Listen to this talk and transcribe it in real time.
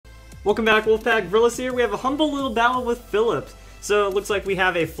Welcome back, Wolfpack. Vrillis here. We have a humble little battle with Philip. So it looks like we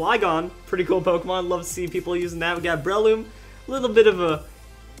have a Flygon, pretty cool Pokemon. Love to see people using that. We got Breloom, a little bit of a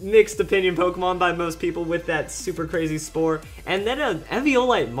mixed opinion Pokemon by most people with that super crazy Spore. And then an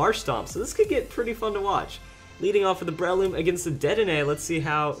Eviolite Marshtomp, so this could get pretty fun to watch. Leading off with the Breloom against the Dedenne. Let's see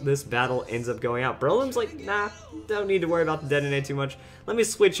how this battle ends up going out. Breloom's like, nah, don't need to worry about the Dedenne too much. Let me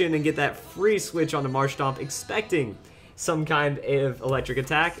switch in and get that free switch on the Marshtomp, expecting some kind of electric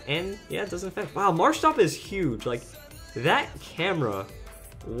attack, and yeah, it doesn't affect. Wow, Marshtomp is huge. Like, that camera,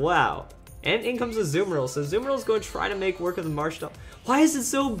 wow. And in comes the Azumarill, so Azumarill's going to try to make work of the Marshtomp. Why is it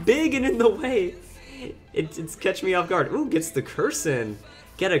so big and in the way? It's catching me off guard. Ooh, gets the curse in.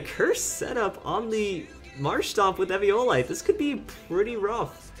 Get a curse setup on the Marshtomp with Eviolite. This could be pretty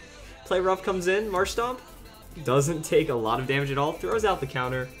rough. Play Rough comes in, Marshtomp doesn't take a lot of damage at all, throws out the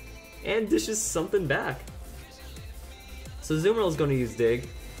counter, and dishes something back. So Azumarill's going to use Dig,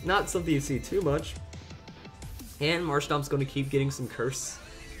 not something you see too much. And Marshtomp's going to keep getting some curse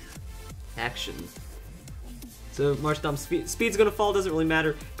action. So Marshtomp's speed's going to fall, doesn't really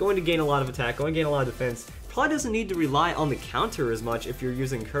matter. Going to gain a lot of attack, going to gain a lot of defense. Probably doesn't need to rely on the counter as much if you're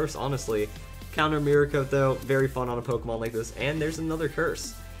using curse, honestly. Counter Mirror Coat though, very fun on a Pokemon like this. And there's another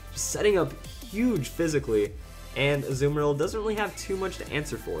curse. Just setting up huge physically. And Azumarill doesn't really have too much to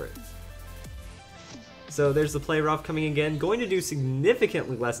answer for it. So there's the Play Rough coming again, going to do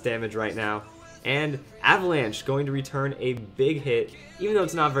significantly less damage right now. And Avalanche going to return a big hit, even though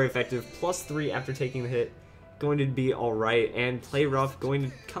it's not very effective. +3 after taking the hit, going to be alright. And Play Rough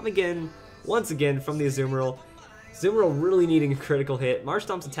going to come again, once again, from the Azumarill. Azumarill really needing a critical hit.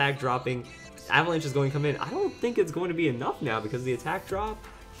 Marshtomp's attack dropping. Avalanche is going to come in. I don't think it's going to be enough now because the attack drop.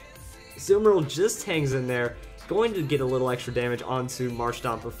 Azumarill just hangs in there, going to get a little extra damage onto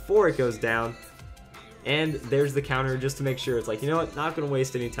Marshtomp before it goes down. And there's the counter just to make sure. It's like, you know what, not going to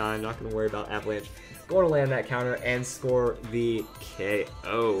waste any time, not going to worry about Avalanche. Going to land that counter and score the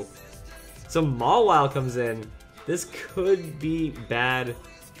KO. So Mawile comes in. This could be bad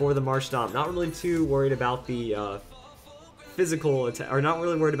for the Marshtomp. Not really too worried about the physical attack, or not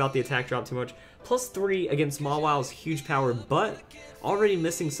really worried about the attack drop too much. +3 against Mawile's huge power, but already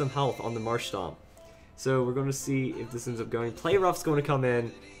missing some health on the Marshtomp. So we're going to see if this ends up going. Play Rough's going to come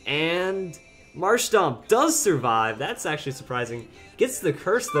in, and Marshtomp does survive. That's actually surprising. Gets the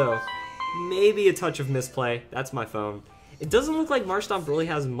curse though. Maybe a touch of misplay. That's my phone. It doesn't look like Marshtomp really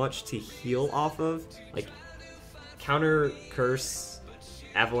has much to heal off of. Like, counter, curse,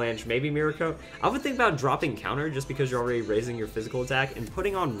 Avalanche, maybe Mirror Coat. I would think about dropping counter just because you're already raising your physical attack and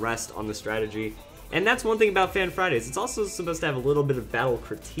putting on rest on the strategy. And that's one thing about Fan Fridays. It's also supposed to have a little bit of battle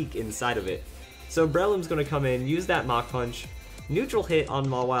critique inside of it. So Breloom's going to come in, use that Mach Punch. Neutral hit on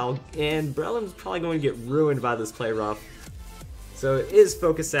Mawile, and Breloom's probably going to get ruined by this Play Rough. So it is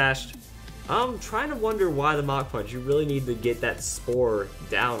Focus Sashed. I'm trying to wonder why the Mach Punch. You really need to get that Spore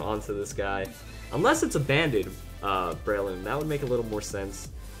down onto this guy. Unless it's a banded Breloom. That would make a little more sense.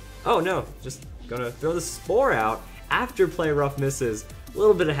 Oh no, just gonna throw the Spore out after Play Rough misses. A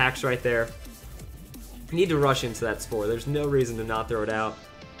little bit of hacks right there. Need to rush into that Spore. There's no reason to not throw it out.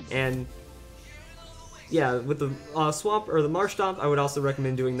 And yeah, with the swamp or the Marshtomp, I would also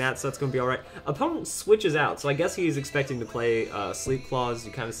recommend doing that, so that's going to be alright. Opponent switches out, so I guess he's expecting to play Sleep Claws.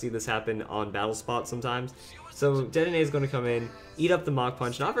 You kind of see this happen on Battle Spot sometimes. So Dedenne is going to come in, eat up the Mach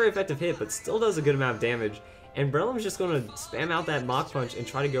Punch. Not very effective hit, but still does a good amount of damage. And Breloom's just going to spam out that Mach Punch and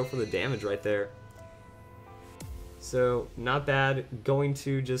try to go for the damage right there. So, not bad. Going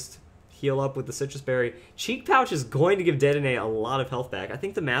to just heal up with the Citrus Berry. Cheek Pouch is going to give Dedenne a lot of health back. I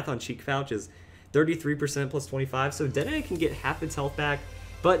think the math on Cheek Pouch is 33% plus 25, so Dedenne can get half its health back,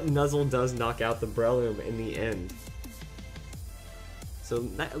 but Nuzzle does knock out the Breloom in the end. So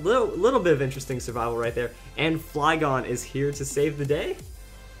a little bit of interesting survival right there, and Flygon is here to save the day.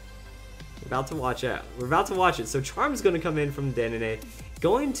 We're about to watch it. We're about to watch it. So Charm's going to come in from Dedenne,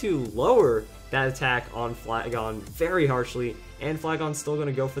 going to lower that attack on Flygon very harshly, and Flygon's still going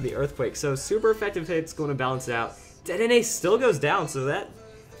to go for the Earthquake. So super effective hit's going to balance it out. Dedenne still goes down, so that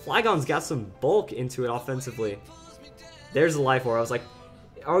Flygon's got some bulk into it offensively. There's the Life Orb. I was like,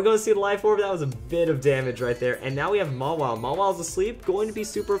 are we going to see the Life Orb? That was a bit of damage right there. And now we have Mawile. Mawile's asleep, going to be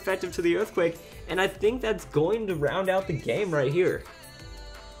super effective to the Earthquake. And I think that's going to round out the game right here.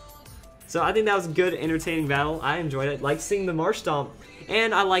 So I think that was a good, entertaining battle. I enjoyed it. Like seeing the Marshtomp.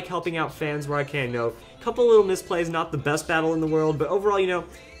 And I like helping out fans where I can. You know, a couple little misplays, not the best battle in the world. But overall, you know,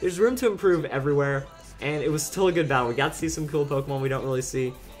 there's room to improve everywhere. And it was still a good battle. We got to see some cool Pokemon we don't really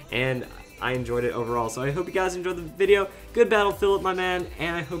see. And I enjoyed it overall. So I hope you guys enjoyed the video. Good battle, Philip, my man.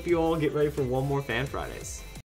 And I hope you all get ready for one more Fan Fridays.